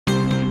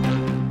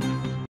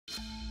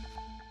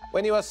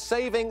When you are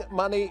saving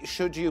money,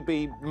 should you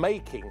be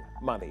making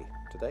money?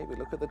 Today we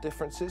look at the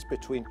differences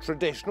between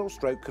traditional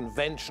 /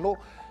 conventional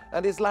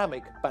and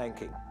Islamic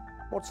banking.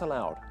 What's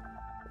allowed?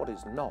 What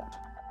is not?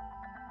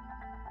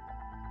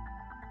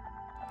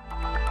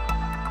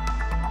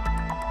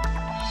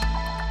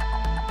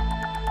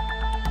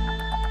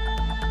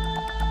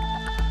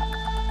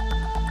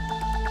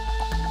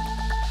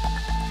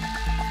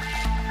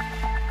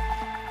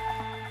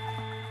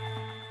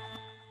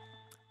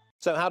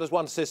 So how does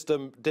one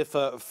system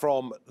differ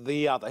from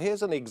the other?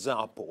 Here's an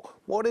example.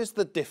 What is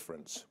the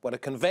difference when a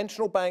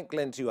conventional bank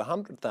lends you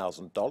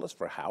 $100,000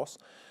 for a house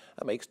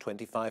and makes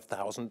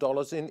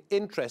 $25,000 in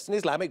interest? An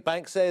Islamic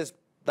bank says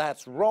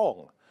that's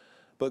wrong,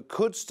 but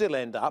could still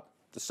end up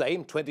the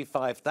same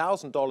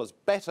 $25,000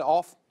 better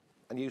off,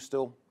 and you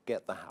still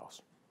get the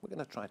house. We're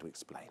going to try to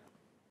explain.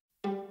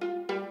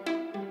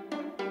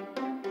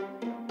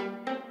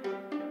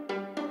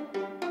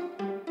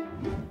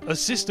 A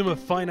system of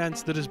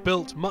finance that has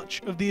built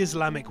much of the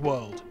Islamic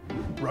world,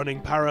 running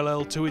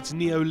parallel to its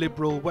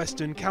neoliberal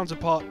Western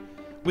counterpart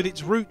with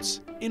its roots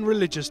in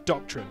religious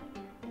doctrine.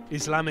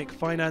 Islamic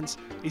finance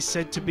is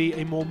said to be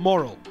a more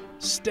moral,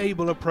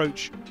 stable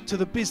approach to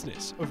the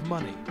business of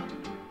money.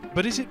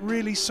 But is it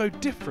really so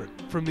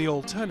different from the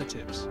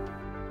alternatives?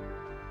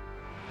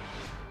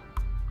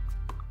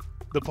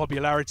 The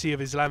popularity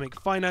of Islamic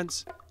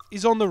finance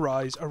is on the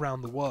rise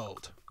around the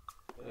world.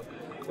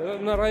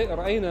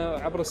 رأينا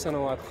عبر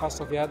السنوات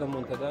خاصة في هذا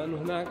المنتدى أن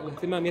هناك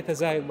اهتمام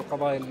يتزايد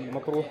بالقضايا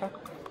المطروحة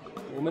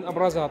ومن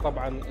أبرزها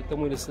طبعا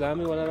التمويل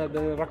الإسلامي ولنا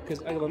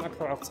نركز أيضا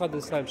أكثر على الاقتصاد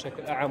الإسلامي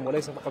بشكل أعم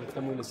وليس فقط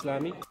التمويل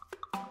الإسلامي.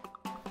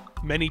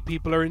 Many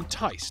people are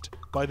enticed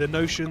by the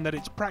notion that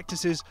its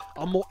practices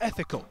are more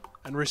ethical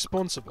and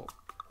responsible.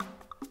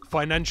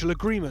 Financial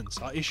agreements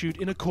are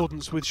issued in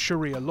accordance with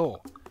Sharia law,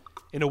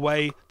 in a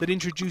way that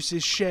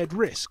introduces shared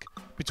risk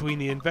between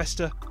the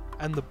investor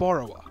and the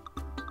borrower,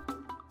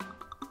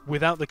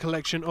 without the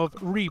collection of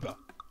riba,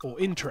 or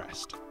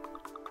interest.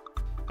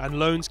 And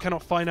loans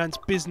cannot finance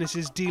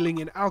businesses dealing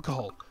in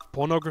alcohol,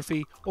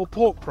 pornography, or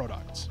pork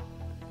products.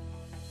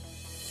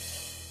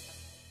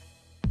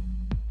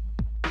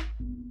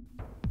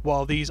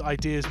 While these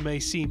ideas may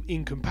seem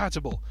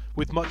incompatible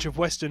with much of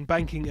Western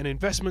banking and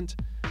investment,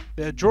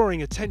 they're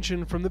drawing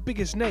attention from the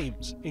biggest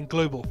names in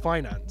global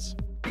finance.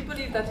 We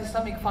believe that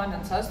Islamic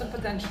finance has the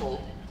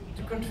potential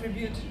to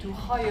contribute to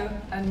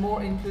higher and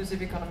more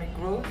inclusive economic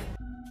growth.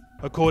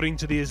 According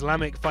to the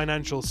Islamic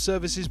Financial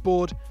Services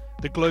Board,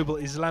 the global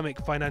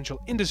Islamic financial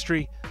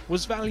industry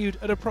was valued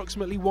at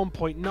approximately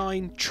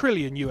 $1.9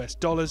 trillion in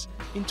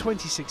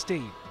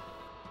 2016.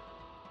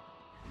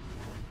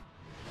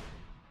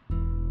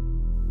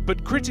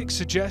 But critics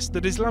suggest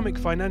that Islamic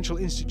financial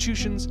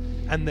institutions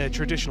and their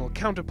traditional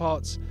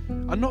counterparts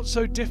are not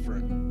so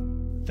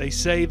different. They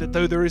say that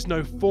though there is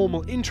no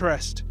formal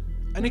interest,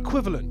 an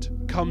equivalent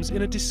comes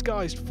in a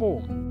disguised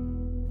form.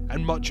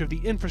 And much of the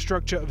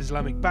infrastructure of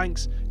Islamic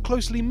banks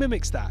closely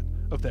mimics that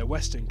of their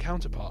Western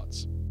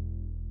counterparts.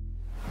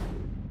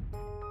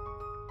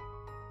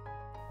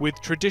 With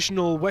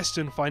traditional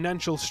Western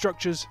financial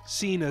structures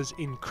seen as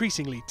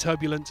increasingly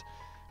turbulent,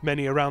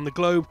 many around the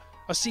globe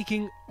are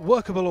seeking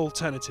workable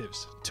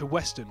alternatives to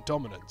Western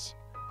dominance,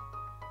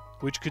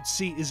 which could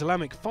see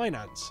Islamic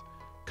finance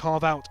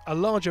carve out a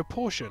larger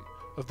portion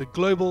of the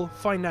global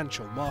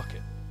financial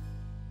market.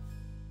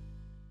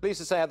 Pleased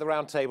to say at the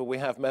round table we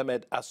have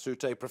Mehmed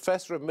Asute,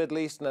 Professor of Middle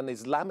Eastern and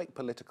Islamic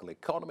Political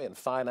Economy and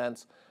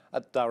Finance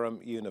at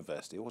Durham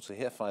University. Also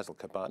here Faisal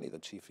Kabani, the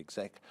Chief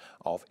Exec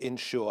of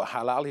Insure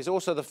Halal. He's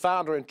also the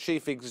founder and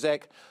Chief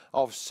Exec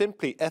of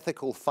Simply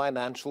Ethical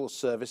Financial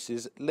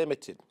Services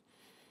Limited.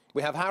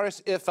 We have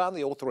Haris Irfan,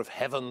 the author of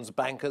Heaven's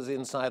Bankers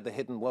Inside the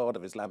Hidden World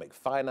of Islamic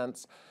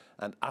Finance,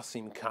 and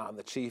Asim Khan,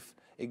 the Chief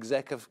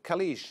Exec of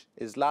Khalij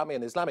Islami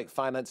and Islamic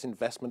Finance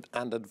Investment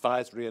and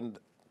Advisory. And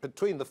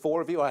between the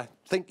four of you, I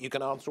think you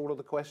can answer all of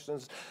the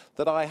questions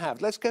that I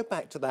have. Let's go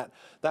back to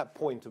that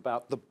point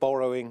about the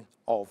borrowing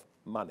of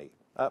money.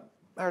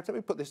 Haris, let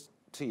me put this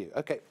to you.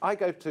 Okay, I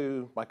go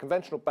to my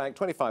conventional bank,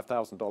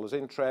 $25,000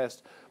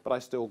 interest, but I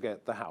still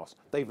get the house.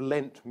 They've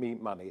lent me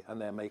money and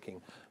they're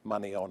making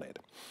money on it.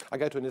 I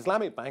go to an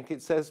Islamic bank,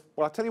 it says,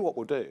 well, I'll tell you what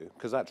we'll do,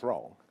 because that's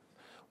wrong.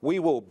 We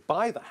will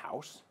buy the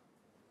house.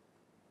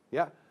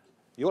 Yeah,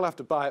 you'll have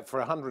to buy it for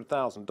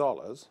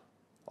 $100,000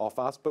 off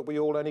us, but we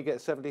all only get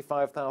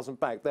 $75,000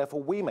 back.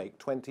 Therefore, we make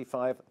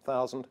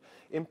 $25,000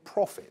 in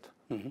profit.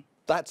 Mm-hmm.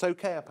 That's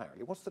okay,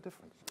 apparently. What's the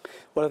difference?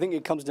 Well, I think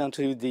it comes down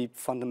to the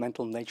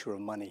fundamental nature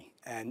of money.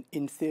 And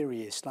in theory,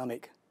 the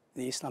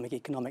Islamic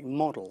economic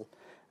model,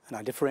 and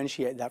I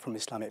differentiate that from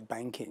Islamic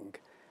banking,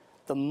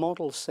 the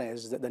model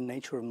says that the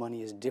nature of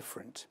money is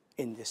different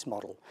in this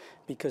model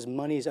because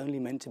money is only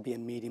meant to be a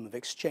medium of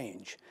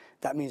exchange.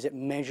 That means it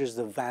measures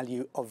the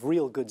value of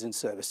real goods and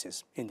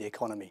services in the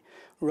economy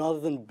rather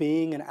than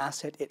being an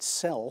asset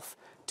itself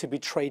to be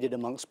traded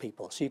amongst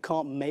people. So you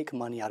can't make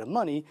money out of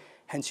money,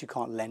 hence you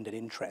can't lend at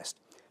interest.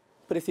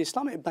 But if the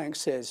Islamic bank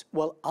says,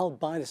 well, I'll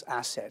buy this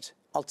asset,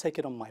 I'll take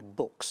it on my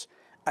books,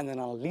 and then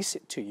I'll lease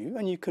it to you,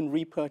 and you can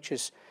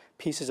repurchase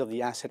pieces of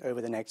the asset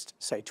over the next,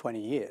 say, 20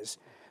 years.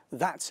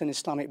 That's an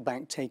Islamic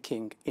bank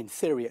taking, in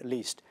theory at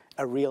least,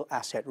 a real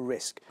asset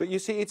risk. But you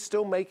see, it's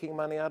still making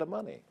money out of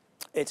money.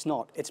 It's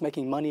not. It's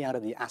making money out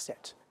of the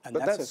asset. And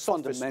But that's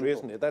fundamental, sophistry,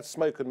 isn't it? That's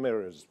smoke and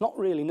mirrors. Not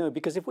really, no,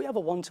 because if we have a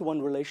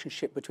one-to-one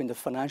relationship between the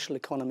financial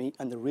economy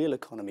and the real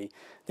economy,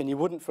 then you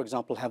wouldn't, for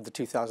example, have the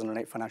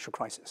 2008 financial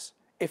crisis.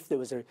 If there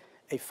was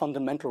a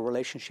fundamental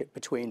relationship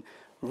between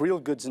real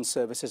goods and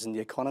services in the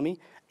economy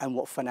and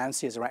what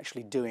financiers are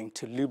actually doing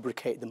to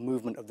lubricate the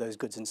movement of those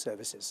goods and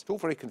services. It's all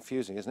very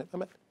confusing, isn't it,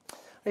 Mehmet?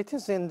 It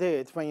is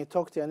indeed. When you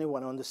talk to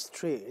anyone on the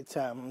street,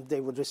 they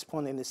would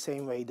respond in the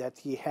same way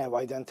that you have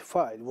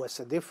identified. What's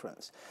the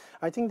difference?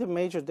 I think the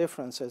major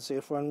difference, as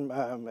everyone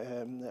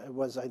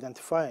was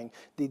identifying,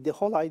 the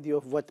whole idea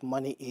of what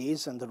money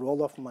is and the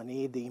role of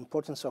money, the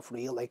importance of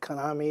real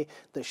economy,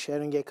 the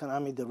sharing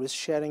economy, the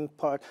risk-sharing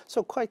part.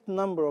 So quite a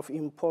number of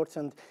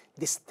important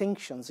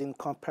distinctions in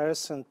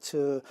comparison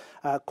to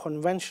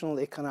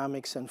conventional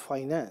economics and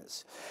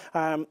finance.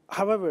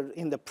 However,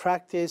 in the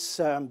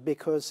practice,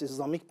 because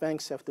Islamic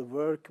banks have to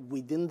work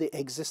within the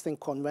existing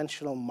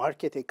conventional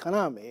market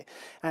economy,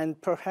 and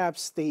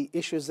perhaps the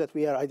issues that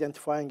we are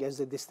identifying as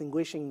the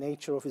distinguishing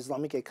nature of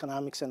Islamic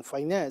economics and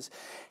finance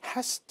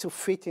has to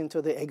fit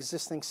into the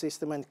existing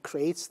system and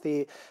creates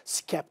the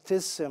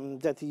skepticism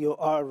that you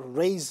are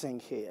raising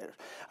here.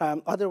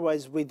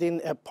 Otherwise,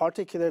 within a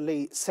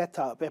particularly set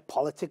up, a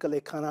political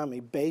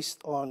economy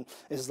based on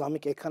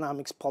Islamic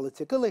economics,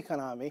 political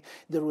economy,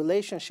 the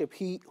relationship,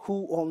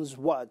 who owns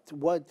what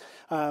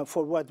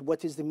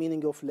is the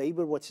meaning of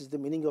labor, what is the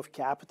meaning of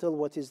capital,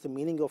 what is the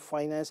meaning of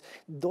finance,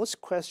 those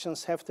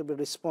questions have to be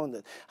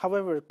responded.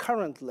 However,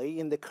 currently,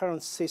 in the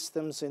current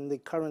systems, in the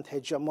current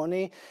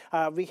hegemony,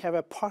 we have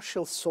a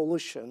partial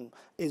solution,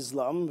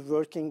 Islam,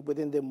 working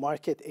within the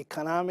market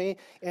economy,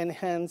 and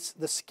hence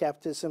the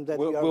skepticism that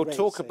we are We'll raising.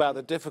 talk about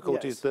the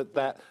difficulties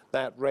Yes.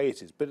 that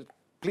raises, but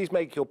please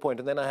make your point,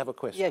 and then I have a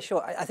question. Yeah,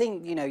 sure. I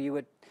think, you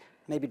were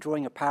maybe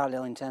drawing a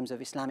parallel in terms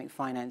of Islamic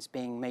finance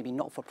being maybe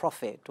not for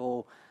profit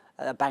or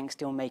a bank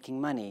still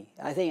making money.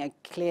 I think a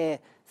clear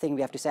thing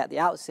we have to say at the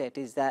outset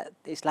is that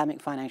the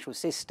Islamic financial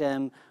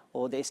system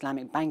or the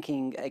Islamic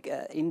banking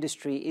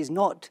industry is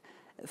not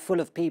full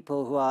of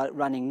people who are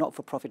running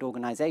not-for-profit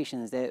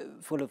organizations. They're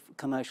full of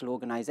commercial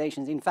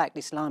organizations. In fact,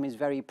 Islam is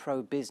very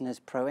pro-business,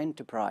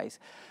 pro-enterprise.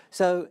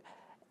 So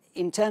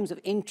in terms of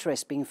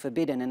interest being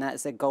forbidden, and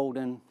that's a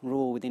golden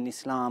rule within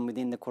Islam,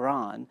 within the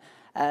Quran,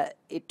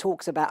 it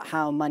talks about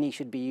how money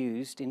should be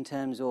used in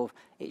terms of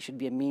it should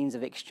be a means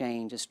of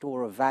exchange, a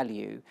store of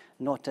value,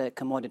 not a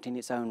commodity in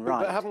its own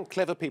right. But haven't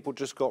clever people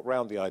just got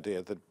round the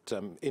idea that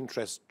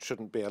interest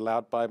shouldn't be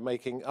allowed by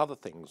making other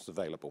things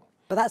available?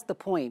 But that's the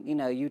point,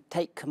 you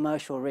take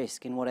commercial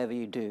risk in whatever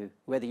you do,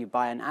 whether you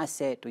buy an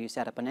asset or you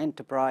set up an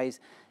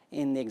enterprise.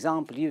 In the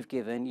example you've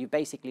given, you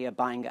basically are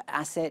buying an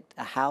asset,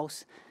 a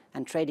house,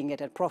 and trading it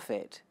at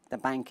profit. The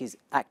bank is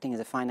acting as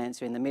a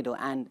financier in the middle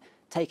and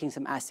taking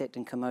some asset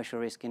and commercial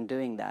risk in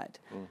doing that.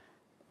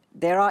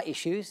 There are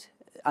issues,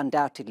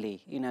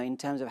 undoubtedly, in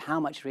terms of how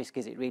much risk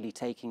is it really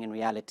taking in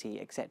reality,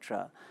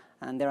 etc.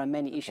 And there are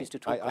many issues to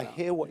talk about. I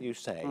hear what you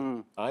say.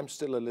 I'm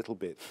still a little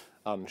bit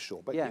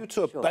unsure. But Yeah, you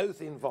two are sure.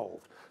 both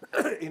involved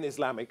in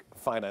Islamic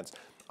finance.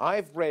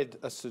 I've read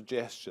a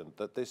suggestion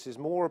that this is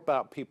more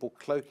about people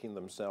cloaking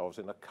themselves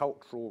in a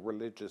cultural,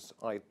 religious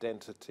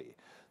identity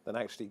than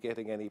actually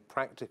getting any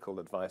practical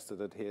advice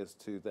that adheres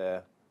to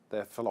their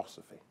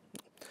philosophy.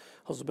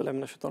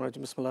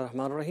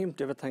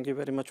 David, thank you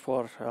very much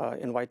for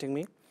inviting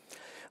me.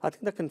 I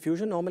think the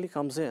confusion normally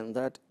comes in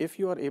that if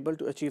you are able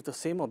to achieve the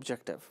same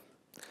objective,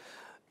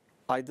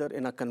 either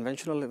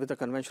with a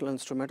conventional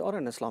instrument or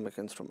an Islamic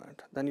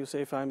instrument, then you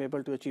say, if I'm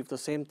able to achieve the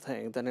same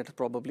thing, then it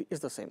probably is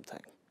the same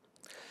thing.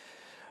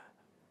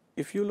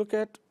 If you look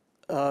at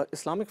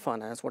Islamic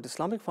finance, what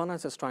Islamic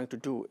finance is trying to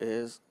do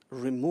is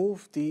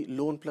remove the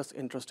loan plus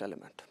interest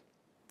element.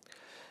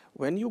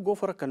 When you go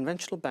for a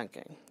conventional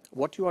banking,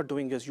 what you are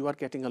doing is you are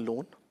getting a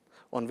loan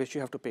on which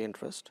you have to pay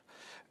interest,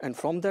 and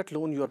from that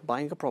loan you are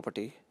buying a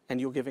property and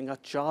you're giving a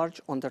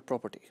charge on that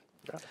property.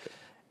 Okay.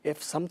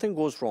 If something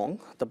goes wrong,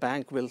 the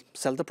bank will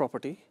sell the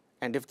property,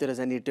 and if there is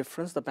any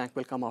difference, the bank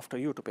will come after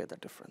you to pay that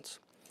difference.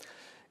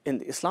 In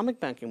the Islamic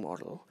banking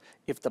model,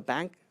 if the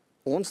bank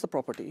owns the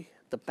property,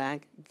 the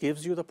bank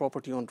gives you the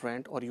property on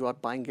rent, or you are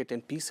buying it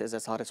in pieces,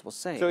 as Haris was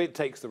saying. So it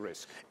takes the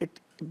risk.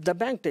 The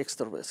bank takes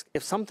the risk.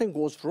 If something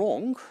goes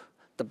wrong,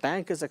 the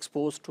bank is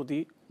exposed to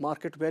the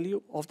market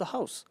value of the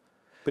house.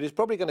 But it's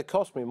probably going to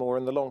cost me more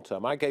in the long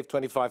term. I gave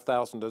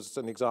 25,000 as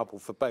an example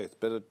for both,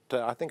 but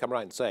I think I'm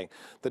right in saying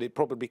that it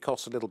probably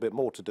costs a little bit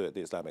more to do it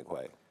the Islamic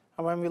way.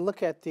 And when we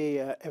look at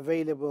the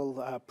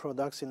available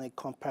products in the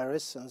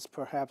comparisons,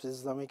 perhaps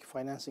Islamic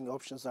financing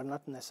options are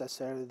not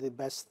necessarily the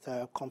best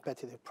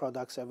competitive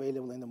products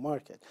available in the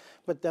market.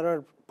 But there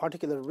are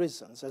particular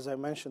reasons, as I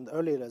mentioned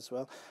earlier as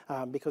well,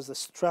 because the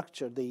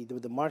structure, the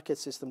market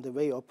system, the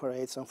way it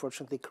operates,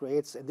 unfortunately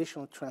creates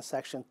additional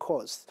transaction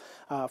costs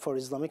for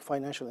Islamic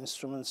financial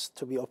instruments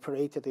to be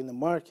operated in the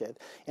market,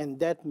 and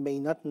that may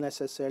not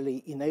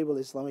necessarily enable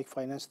Islamic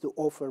finance to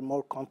offer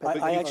more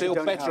competitive. But you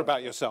feel better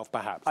about yourself,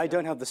 perhaps? I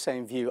don't have the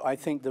same view. I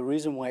think the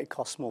reason why it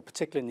costs more,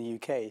 particularly in the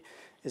UK,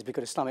 is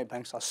because Islamic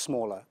banks are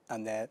smaller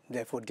and they're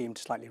therefore deemed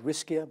slightly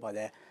riskier by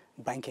their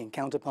banking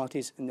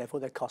counterparties, and therefore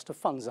their cost of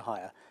funds are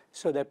higher.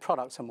 So their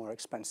products are more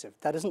expensive.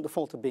 That isn't the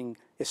fault of being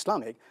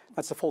Islamic,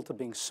 that's the fault of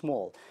being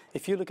small.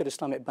 If you look at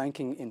Islamic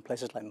banking in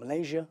places like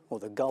Malaysia or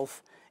the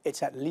Gulf,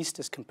 it's at least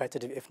as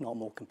competitive, if not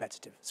more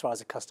competitive, as far as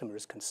the customer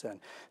is concerned.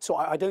 So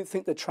I don't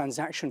think the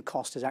transaction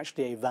cost is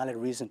actually a valid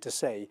reason to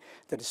say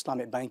that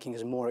Islamic banking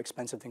is more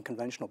expensive than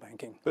conventional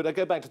banking. But I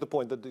go back to the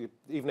point that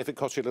even if it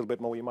costs you a little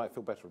bit more, you might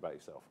feel better about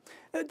yourself.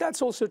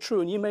 That's also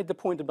true, and you made the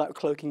point about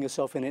cloaking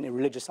yourself in a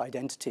religious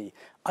identity.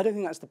 I don't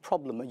think that's the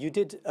problem. You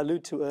did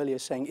allude to earlier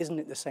saying, isn't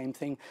it the same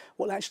thing?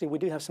 Well, actually, we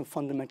do have some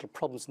fundamental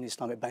problems in the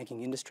Islamic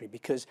banking industry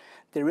because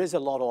there is a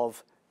lot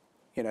of,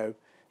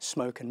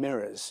 smoke and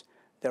mirrors.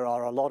 There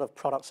are a lot of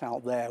products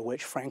out there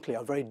which, frankly,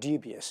 are very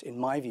dubious, in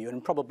my view,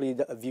 and probably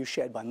a view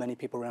shared by many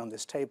people around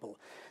this table.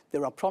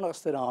 There are products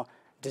that are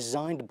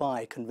designed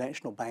by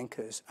conventional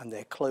bankers, and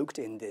they're cloaked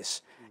in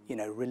this,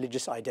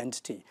 religious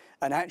identity.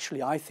 And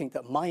actually, I think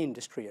that my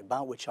industry,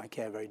 about which I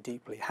care very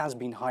deeply, has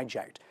been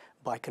hijacked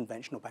by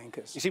conventional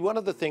bankers. You see, one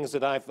of the things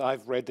that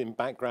I've read in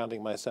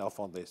backgrounding myself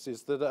on this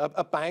is that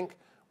a bank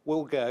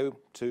will go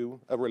to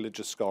a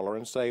religious scholar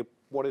and say,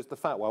 what is the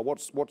fatwa?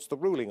 What's the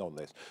ruling on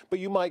this? But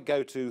you might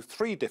go to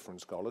 3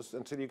 different scholars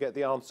until you get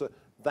the answer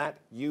that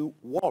you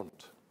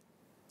want.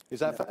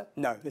 Is that fair?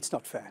 No, it's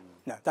not fair.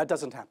 No, that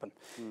doesn't happen.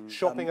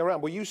 Shopping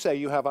around. Well, you say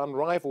you have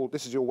unrivaled,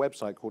 this is your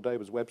website,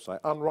 Cordoba's website,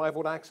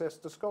 unrivaled access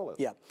to scholars.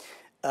 Yeah.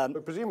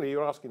 But presumably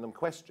you're asking them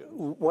questions.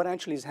 What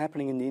actually is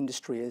happening in the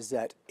industry is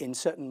that in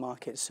certain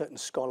markets, certain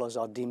scholars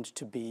are deemed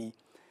to be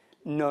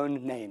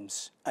known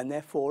names, and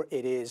therefore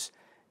it is,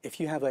 if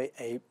you have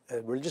a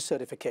religious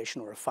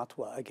certification or a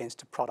fatwa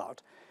against a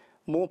product,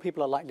 more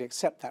people are likely to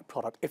accept that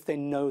product if they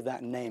know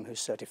that name who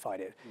certified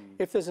it.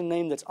 If there's a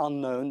name that's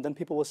unknown, then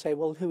people will say,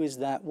 well, who is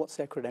that? What's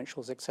their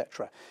credentials,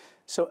 etc.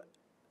 So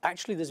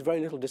actually, there's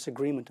very little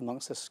disagreement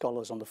amongst the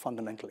scholars on the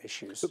fundamental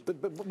issues. But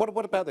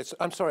what about this?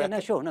 I'm sorry. Yeah, no,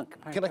 sure. No,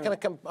 can I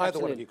come? Either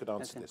one of you could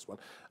answer this one.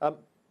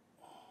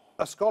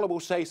 A scholar will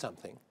say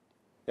something,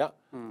 yeah,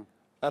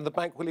 and the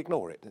bank will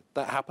ignore it.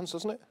 That happens,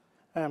 doesn't it?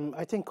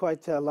 I think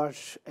quite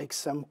large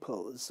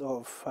examples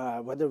of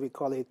whether we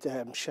call it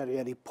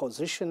Sharia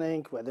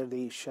repositioning, whether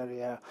the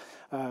Sharia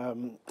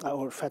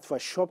or fatwa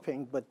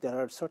shopping, but there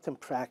are certain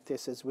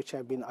practices which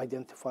have been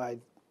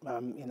identified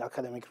in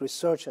academic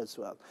research as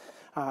well.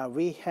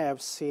 We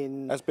have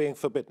seen... As being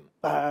forbidden?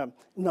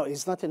 No,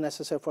 it's not a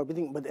necessary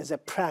forbidding, but as a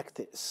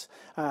practice.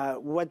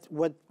 What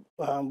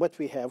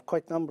we have,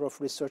 quite a number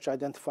of research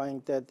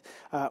identifying that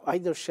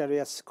either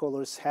Sharia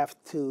scholars have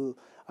to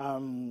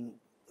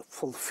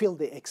fulfill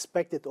the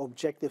expected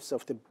objectives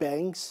of the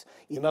banks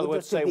in other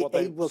words, say what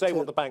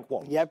the bank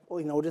wants. Yep,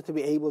 in order to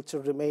be able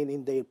to remain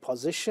in their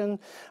position,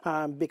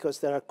 because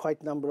there are quite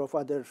a number of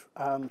other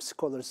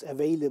scholars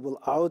available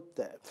out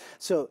there.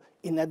 So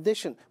in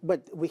addition,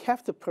 but we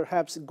have to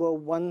perhaps go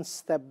one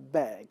step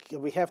back.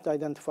 We have to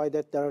identify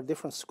that there are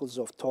different schools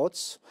of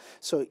thoughts.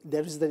 So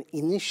there is the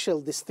initial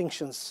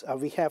distinctions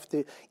we have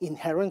to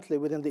inherently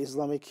within the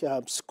Islamic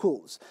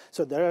schools.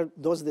 So there are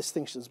those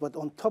distinctions. But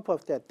on top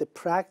of that, the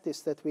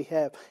practice that we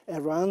have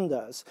around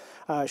us,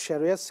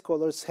 Sharia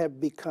scholars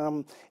have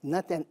become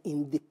not an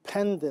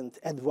independent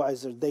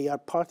advisor. They are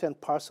part and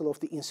parcel of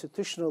the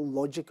institutional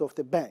logic of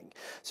the bank.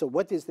 So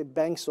what is the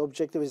bank's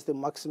objective is the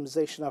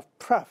maximization of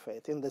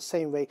profit in the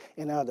same way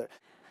another.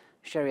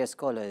 Sharia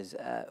scholars,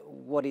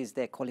 what is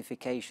their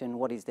qualification?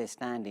 What is their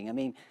standing? I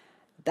mean,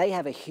 they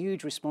have a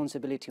huge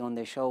responsibility on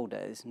their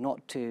shoulders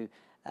not to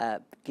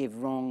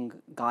give wrong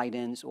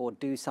guidance or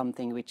do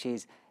something which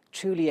is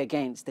truly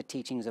against the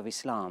teachings of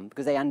Islam,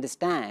 because they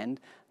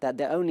understand that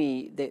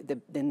they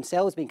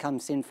themselves become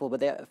sinful, but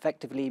they're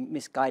effectively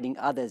misguiding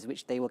others,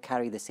 which they will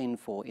carry the sin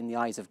for in the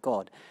eyes of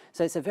God.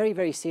 So it's a very,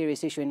 very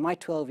serious issue. In my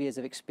 12 years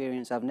of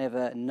experience, I've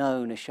never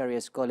known a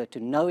Sharia scholar to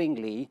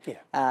knowingly,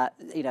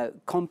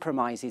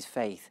 compromise his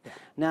faith. Yeah.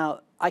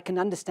 Now, I can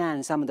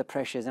understand some of the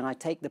pressures, and I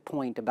take the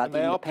point about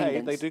the independence.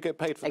 Are paid. They do get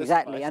paid for this.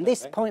 Exactly, and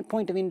this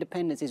point of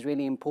independence is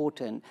really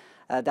important.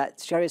 That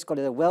Sharia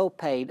scholars are well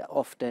paid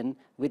often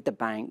with the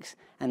banks,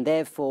 and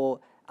therefore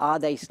are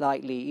they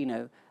slightly,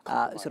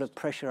 sort of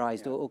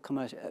pressurized or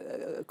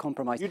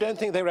compromised? You don't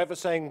think they're ever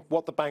saying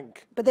what the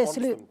bank But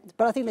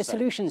I think there's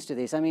solutions to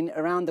this. I mean,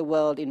 around the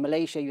world, in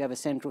Malaysia, you have a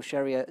central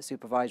Sharia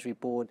supervisory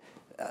board,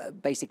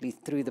 basically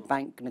through the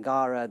bank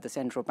Negara, the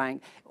central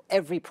bank.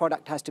 every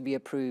product has to be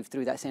approved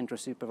through that central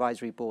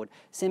supervisory board.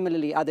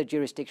 Similarly, other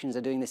jurisdictions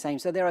are doing the same.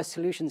 So there are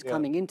solutions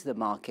coming into the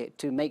market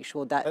to make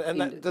sure that...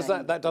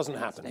 that doesn't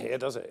happen here,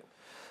 does it?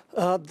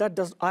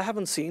 I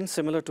haven't seen,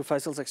 similar to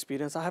Faisal's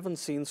experience, I haven't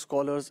seen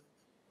scholars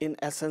in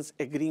essence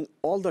agreeing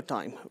all the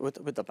time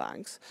with the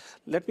banks.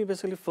 Let me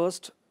basically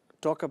first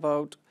talk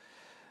about,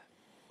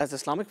 as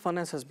Islamic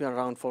finance has been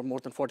around for more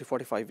than 40,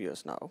 45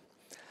 years now,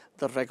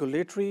 the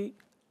regulatory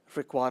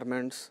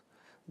requirements,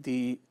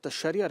 the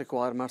Sharia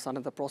requirements are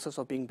in the process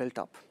of being built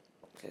up.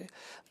 Okay.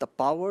 The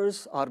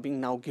powers are being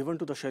now given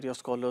to the Sharia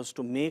scholars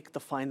to make the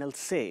final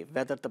say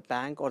whether the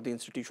bank or the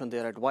institution they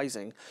are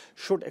advising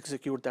should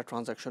execute that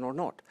transaction or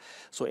not.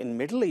 So in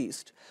Middle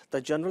East,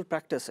 the general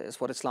practice is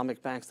for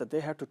Islamic banks that they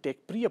have to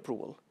take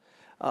pre-approval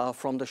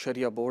from the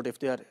Sharia board if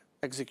they are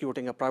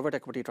executing a private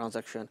equity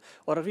transaction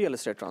or a real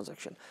estate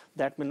transaction.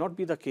 That may not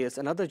be the case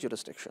in other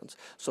jurisdictions.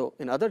 So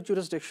in other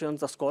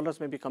jurisdictions, the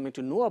scholars may be coming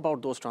to know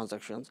about those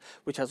transactions,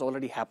 which has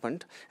already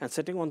happened, and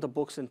sitting on the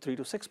books in 3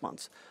 to 6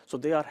 months. So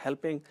they are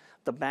helping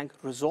the bank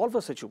resolve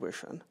a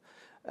situation.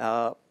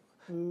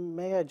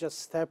 May I just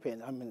step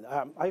in? I mean,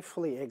 I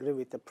fully agree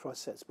with the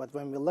process, but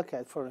when we look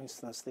at, for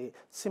instance, the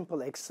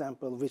simple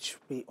example, which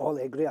we all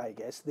agree, I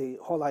guess, the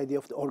whole idea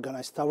of the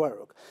organized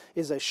tawarruk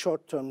is a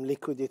short-term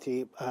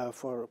liquidity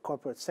for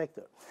corporate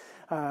sector.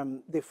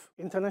 The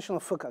International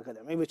Fiqh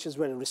Academy, which is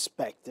very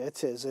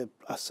respected, is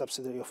a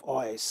subsidiary of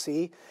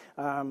OIC,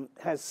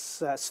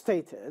 has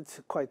stated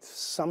quite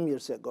some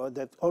years ago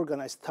that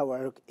organized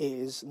tawarruk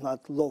is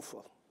not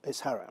lawful, is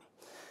haram.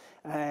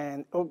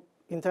 And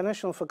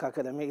International Fiqh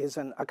Academy is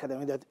an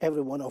academy that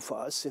every one of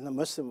us in the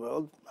Muslim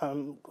world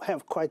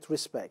have quite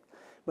respect.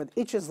 But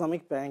each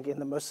Islamic bank in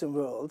the Muslim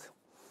world,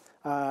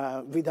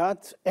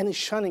 without any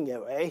shunning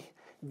away,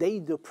 they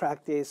do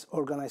practice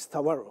organized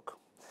tawarruk.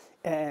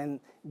 And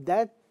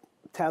that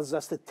tells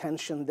us the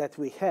tension that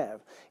we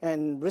have.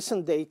 And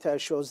recent data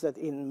shows that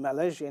in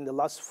Malaysia, in the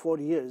last 4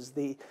 years,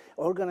 the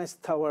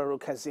organized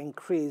tawarruk has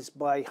increased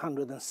by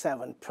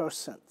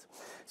 107%.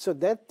 So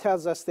that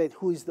tells us that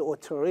who is the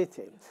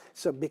authority.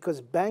 So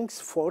because banks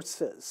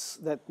forces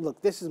that,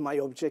 look, this is my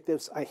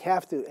objectives, I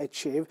have to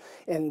achieve,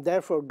 and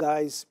therefore,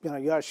 guys, you know,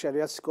 you are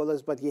Sharia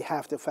scholars, but you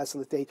have to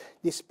facilitate,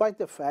 despite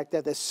the fact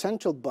that a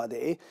central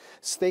body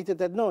stated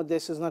that, no,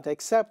 this is not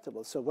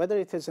acceptable. So whether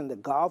it is in the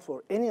Gulf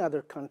or any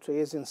other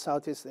countries in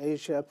Southeast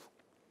Asia,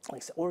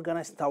 like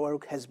organized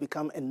tawarruk has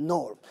become a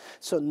norm.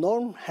 So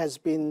norm has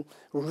been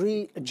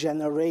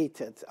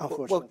regenerated,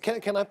 unfortunately. Well,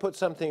 can I put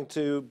something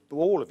to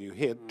all of you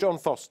here? John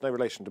Foster, no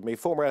relation to me,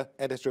 former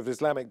editor of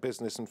Islamic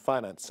Business and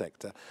Finance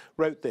Sector,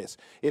 wrote this: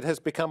 "It has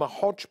become a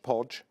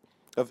hodgepodge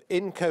of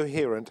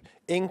incoherent,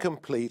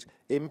 incomplete,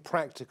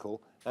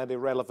 impractical and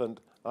irrelevant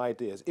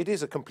ideas." It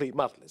is a complete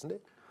muddle, isn't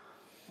it?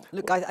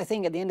 Look, I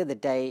think at the end of the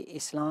day,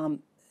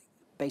 Islam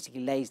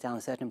basically lays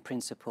down certain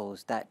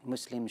principles that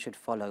Muslims should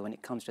follow when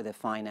it comes to their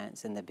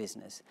finance and their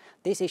business.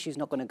 This issue is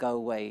not going to go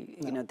away.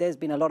 No. You know, there's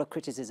been a lot of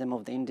criticism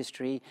of the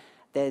industry.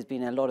 There's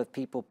been a lot of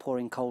people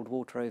pouring cold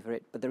water over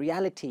it. But the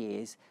reality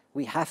is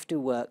we have to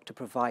work to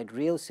provide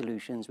real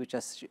solutions which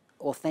are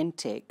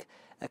authentic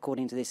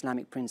according to the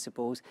Islamic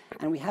principles.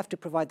 And we have to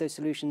provide those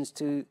solutions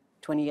to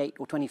 28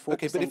 or 24%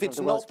 okay, but if it's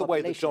not the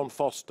way that John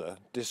Foster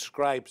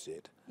describes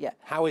it,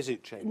 how is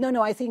it changing?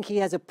 No, I think he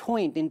has a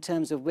point in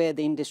terms of where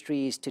the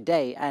industry is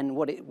today and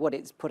what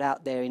it's put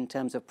out there in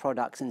terms of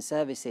products and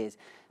services.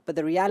 But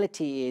the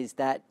reality is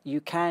that you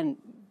can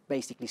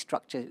basically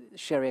structure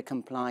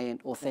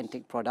Sharia-compliant,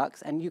 authentic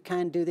products, and you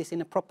can do this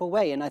in a proper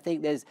way. And I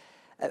think there's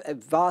a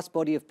vast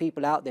body of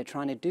people out there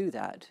trying to do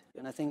that.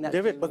 And I think that's...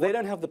 David, but they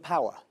don't have the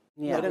power.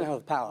 Yeah. They don't have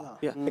the power. No.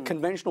 Yeah. The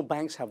conventional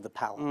banks have the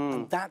power.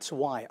 And that's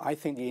why I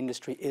think the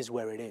industry is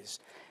where it is.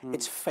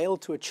 It's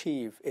failed to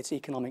achieve its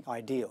economic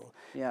ideal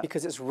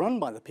because it's run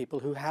by the people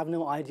who have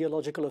no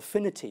ideological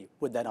affinity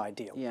with that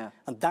ideal.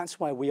 And that's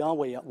why we are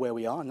where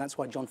we are, and that's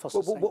why John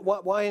Foster said.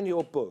 Why in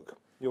your book,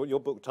 your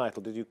book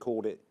title, did you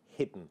call it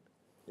Hidden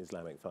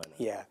Islamic Finance?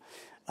 Yeah.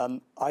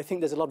 I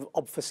think there's a lot of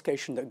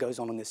obfuscation that goes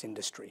on in this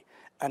industry.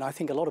 And I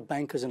think a lot of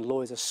bankers and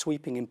lawyers are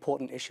sweeping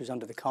important issues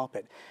under the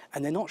carpet.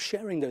 And they're not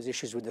sharing those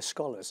issues with the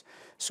scholars.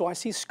 So I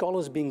see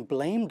scholars being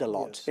blamed a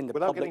lot in the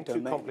public domain. Without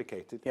getting too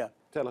complicated,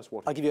 tell us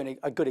what. I'll give you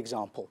a good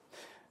example.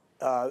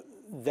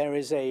 There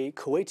is a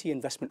Kuwaiti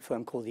investment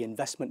firm called the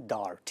Investment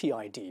Dar,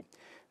 TID,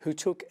 who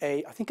took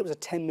I think it was a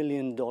 $10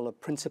 million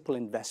principal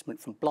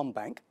investment from Blum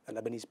Bank, a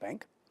Lebanese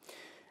bank.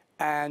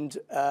 And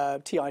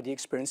TID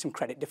experienced some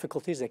credit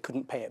difficulties. They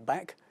couldn't pay it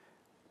back.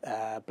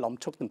 Blum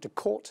took them to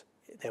court.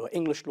 They were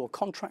English law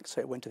contracts,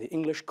 so it went to the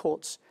English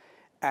courts.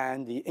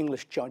 And the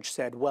English judge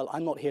said, well,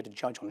 I'm not here to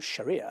judge on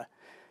Sharia.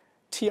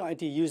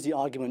 TID used the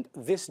argument,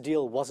 this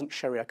deal wasn't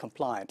Sharia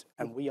compliant,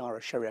 and we are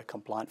a Sharia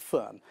compliant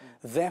firm.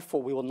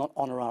 Therefore, we will not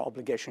honor our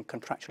obligation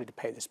contractually to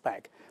pay this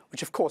back,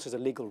 which of course is a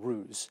legal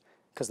ruse,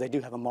 because they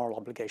do have a moral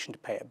obligation to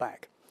pay it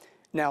back.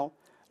 Now,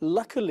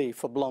 luckily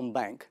for Blum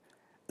Bank,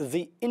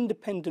 the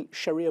independent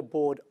Sharia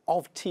board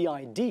of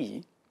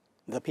TID,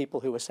 the people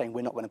who were saying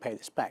we're not going to pay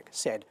this back,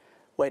 said,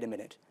 wait a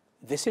minute,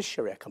 this is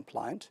Sharia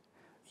compliant.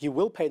 you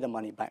will pay the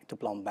money back to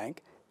Blom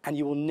Bank, and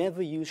you will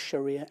never use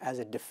Sharia as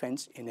a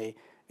defense in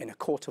a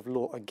court of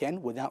law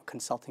again without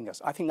consulting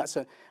us. I think that's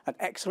an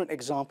excellent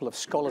example of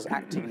scholars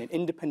acting in an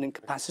independent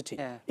capacity,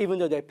 even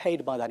though they're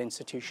paid by that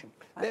institution.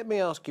 Let me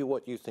ask you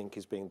what you think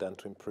is being done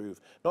to improve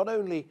not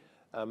only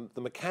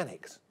the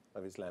mechanics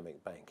of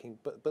Islamic banking,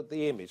 but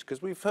the image,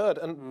 because we've heard,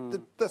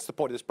 and that's the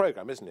point of this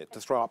programme, isn't it,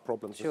 to throw up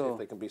problems and see if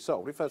they can be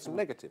solved. We've heard some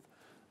negative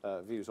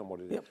views on what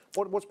it is.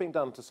 What's being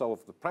done to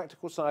solve the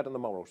practical side and the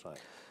moral side?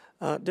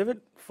 David,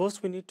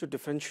 first we need to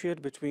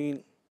differentiate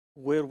between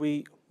where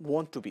we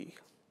want to be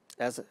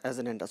as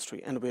an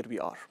industry and where we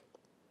are.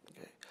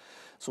 Okay.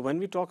 So when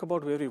we talk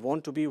about where we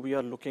want to be, we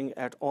are looking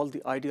at all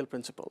the ideal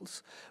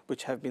principles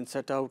which have been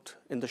set out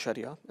in the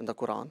Sharia, in the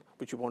Quran,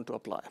 which we want to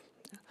apply.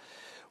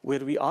 Where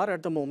we are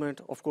at the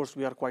moment, of course,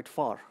 we are quite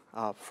far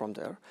from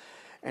there.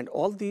 And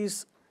all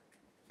these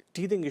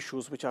teething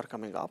issues which are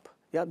coming up,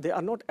 they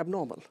are not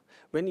abnormal.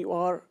 When you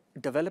are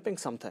developing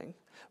something,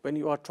 when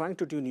you are trying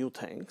to do new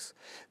things,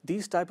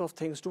 these type of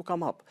things do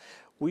come up.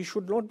 We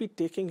should not be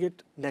taking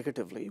it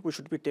negatively. We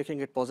should be taking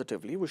it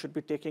positively. We should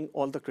be taking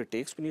all the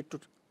critiques. We need to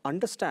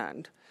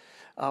understand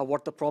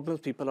what the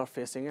problems people are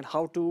facing and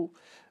how to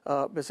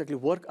basically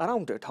work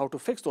around it, how to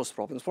fix those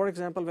problems. For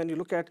example, when you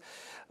look at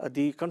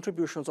the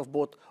contributions of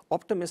both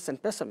optimists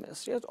and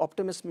pessimists, yes,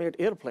 optimists made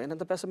airplane and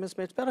the pessimists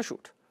made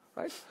parachute.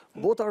 Right?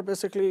 Both are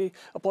basically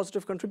a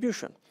positive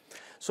contribution.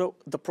 So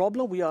the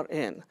problem we are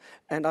in,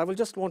 and I will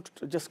just want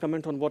to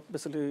comment on what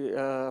basically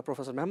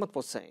Professor Mehmet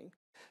was saying,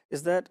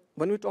 is that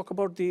when we talk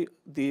about the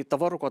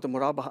tawarruq or the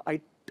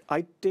murabaha,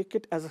 I take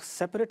it as a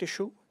separate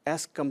issue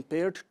as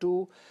compared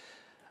to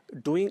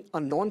doing a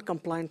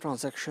non-compliant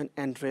transaction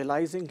and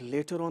realizing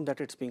later on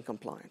that it's being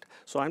compliant.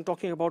 So I'm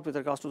talking about, with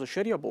regards to the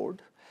Sharia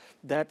board,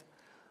 that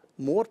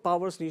more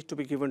powers need to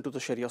be given to the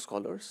Sharia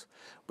scholars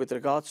with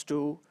regards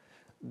to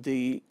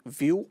the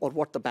view or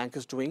what the bank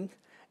is doing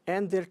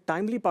and their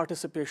timely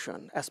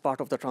participation as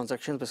part of the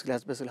transaction, basically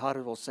as Basil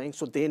Harris was saying,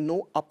 so they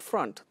know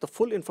upfront the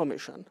full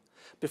information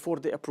before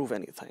they approve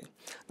anything.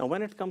 Now,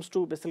 when it comes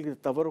to basically the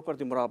tawarruq or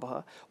the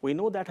murabaha, we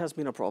know that has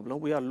been a problem.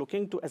 We are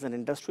looking to, as an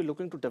industry,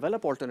 looking to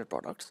develop alternate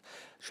products.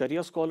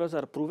 Sharia scholars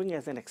are approving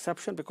as an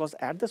exception because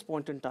at this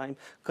point in time,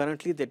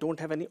 currently they don't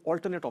have any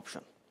alternate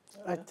option.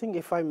 I think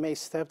if I may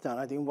step down,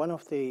 I think one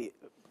of the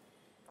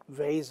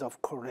ways of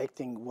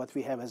correcting what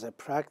we have as a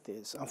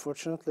practice,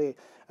 unfortunately,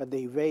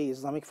 the way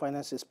Islamic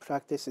finance is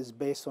practiced is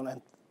based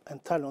on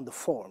entirely on the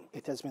form.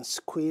 It has been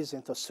squeezed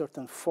into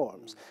certain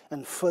forms,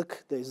 and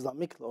fiqh, the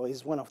Islamic law,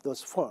 is one of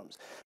those forms.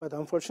 But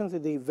unfortunately,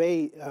 the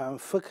way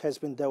fiqh has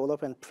been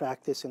developed and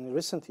practiced in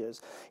recent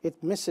years,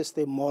 it misses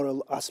the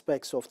moral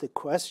aspects of the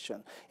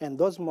question, and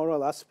those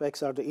moral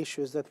aspects are the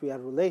issues that we are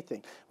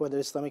relating, whether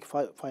Islamic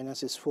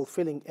finance is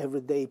fulfilling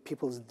everyday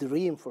people's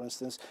dream, for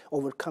instance,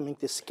 overcoming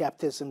the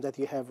skepticism that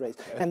you have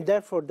raised. And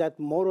therefore, that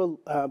moral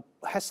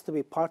has to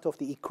be part of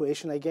the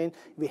equation again.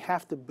 We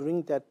have to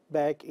bring that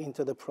back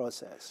into the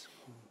process.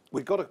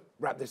 We've got to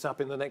wrap this up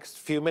in the next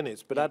few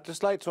minutes, but I'd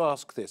just like to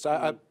ask this.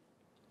 I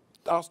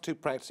asked two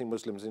practicing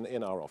Muslims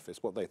in our office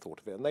what they thought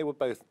of it, and they were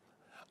both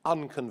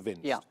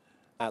unconvinced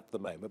at the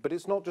moment. But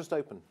it's not just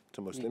open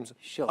to Muslims.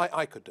 Sure.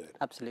 I could do it.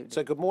 Absolutely.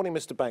 So good morning,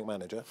 Mr. Bank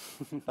Manager.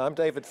 I'm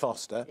David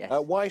Foster. Yes.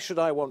 Why should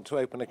I want to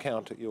open an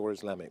account at your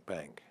Islamic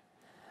bank?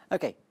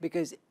 Okay,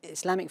 because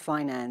Islamic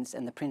finance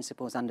and the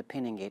principles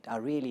underpinning it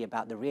are really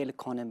about the real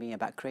economy,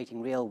 about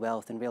creating real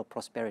wealth and real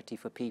prosperity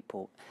for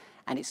people.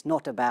 And it's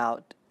not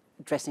about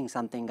dressing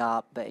something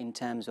up, but in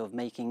terms of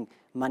making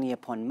money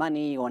upon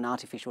money or an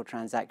artificial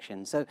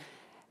transaction. So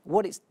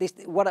what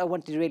I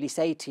wanted to really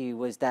say to you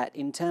was that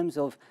in terms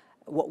of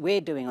what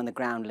we're doing on the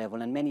ground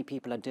level, and many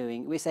people are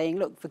doing, we're saying,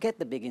 look, forget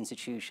the big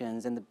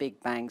institutions and the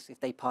big banks, if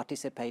they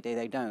participate or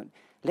they don't.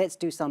 Let's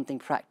do something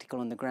practical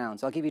on the ground.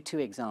 So I'll give you two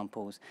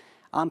examples.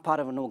 I'm part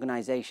of an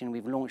organization,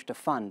 we've launched a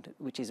fund,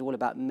 which is all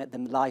about the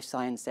life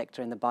science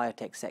sector and the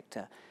biotech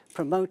sector,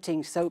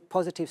 promoting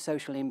positive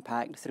social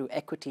impact through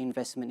equity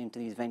investment into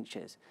these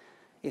ventures.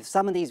 If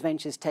some of these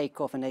ventures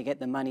take off and they get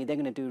the money, they're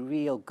going to do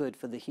real good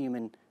for the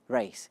human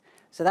race.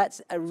 So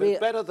that's a real... So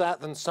better that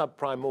than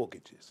subprime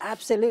mortgages.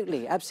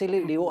 Absolutely,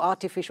 absolutely, or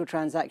artificial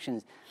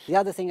transactions. The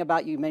other thing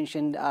about, you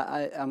mentioned,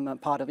 I'm a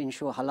part of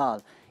Insure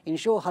Halal.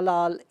 Insure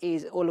Halal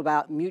is all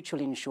about mutual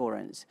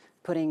insurance,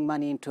 putting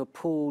money into a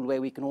pool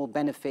where we can all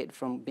benefit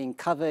from being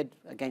covered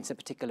against a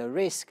particular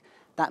risk.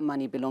 That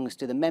money belongs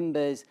to the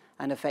members,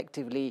 and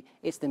effectively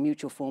it's the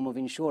mutual form of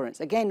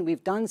insurance. Again,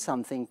 we've done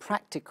something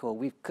practical.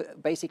 We've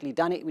basically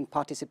done it in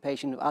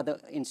participation of other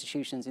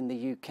institutions in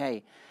the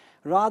UK.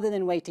 Rather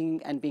than waiting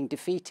and being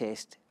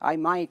defeatist,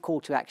 my call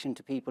to action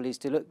to people is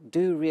to look,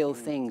 do real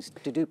things,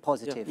 to do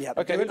positive. Yeah.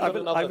 Okay, I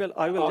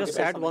will just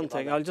add one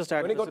thing. I'll just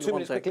add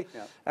one thing.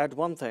 Add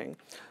one thing.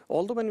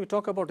 Although when we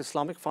talk about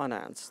Islamic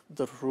finance,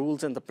 the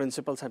rules and the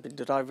principles have been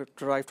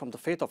derived from the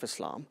faith of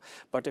Islam,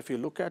 but if you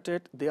look at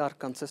it, they are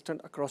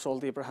consistent across all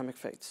the Abrahamic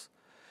faiths.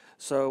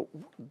 So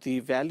the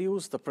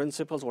values, the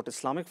principles, what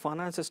Islamic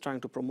finance is trying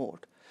to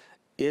promote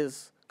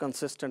is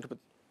consistent with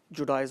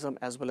Judaism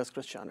as well as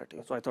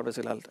Christianity. So I thought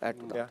I'll add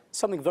to that. Yeah.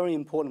 Something very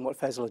important what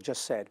Faisal has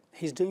just said.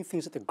 He's doing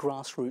things at the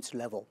grassroots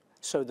level.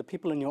 So the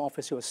people in your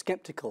office who are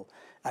skeptical,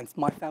 and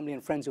my family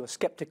and friends who are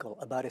skeptical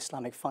about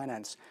Islamic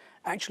finance,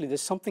 actually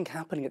there's something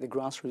happening at the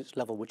grassroots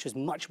level which is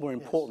much more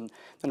important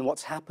than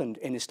what's happened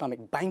in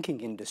Islamic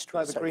banking industry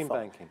Like the so green far.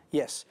 banking.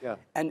 Yes. Yeah.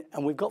 And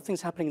we've got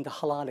things happening in the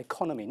halal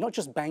economy, not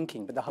just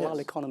banking, but the halal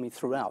economy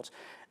throughout.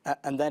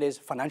 And that is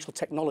financial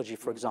technology,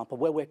 for example,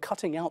 where we're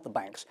cutting out the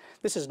banks.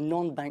 This is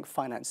non-bank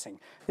financing.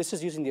 This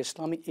is using the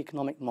Islamic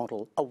economic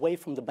model away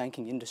from the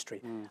banking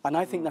industry. And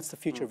I think that's the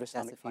future of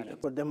Islamic finance.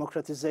 For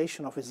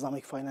democratization of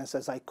Islamic finance,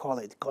 as I call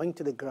it, going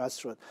to the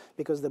grassroots,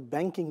 because the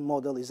banking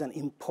model is an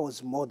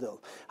imposed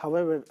model.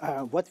 However,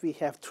 what we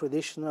have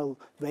traditional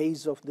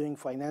ways of doing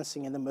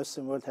financing in the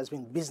Muslim world has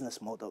been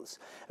business models.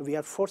 We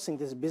are forcing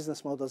these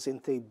business models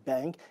into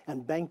bank,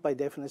 and bank by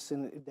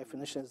definition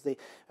is the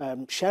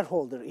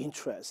shareholder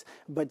interest.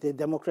 But the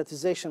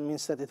democratization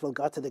means that it will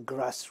go to the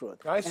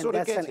grassroots. I sort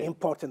of that's get an it.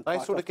 important part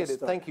I sort of of get the it.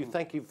 story.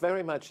 Thank you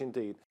very much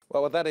indeed.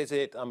 Well, that is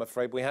it, I'm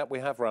afraid. We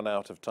have run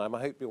out of time.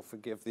 I hope you'll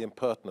forgive the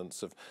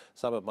impertinence of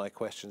some of my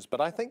questions.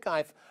 But I think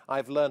I've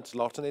learnt a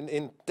lot. And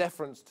in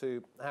deference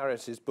to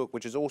Harris's book,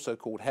 which is also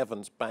called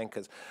Heaven's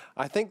Bankers,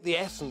 I think the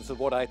essence of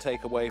what I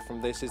take away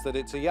from this is that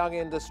it's a young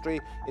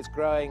industry, it's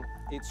growing,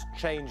 it's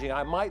changing.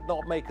 I might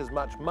not make as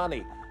much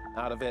money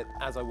out of it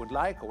as I would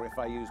like, or if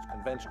I used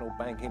conventional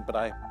banking, but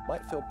I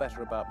might feel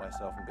better about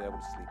myself and be able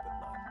to sleep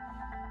at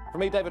night.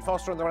 From me, David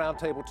Foster, and the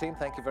Roundtable team,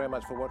 thank you very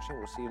much for watching.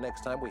 We'll see you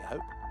next time, we hope.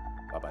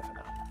 Bye-bye for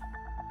now.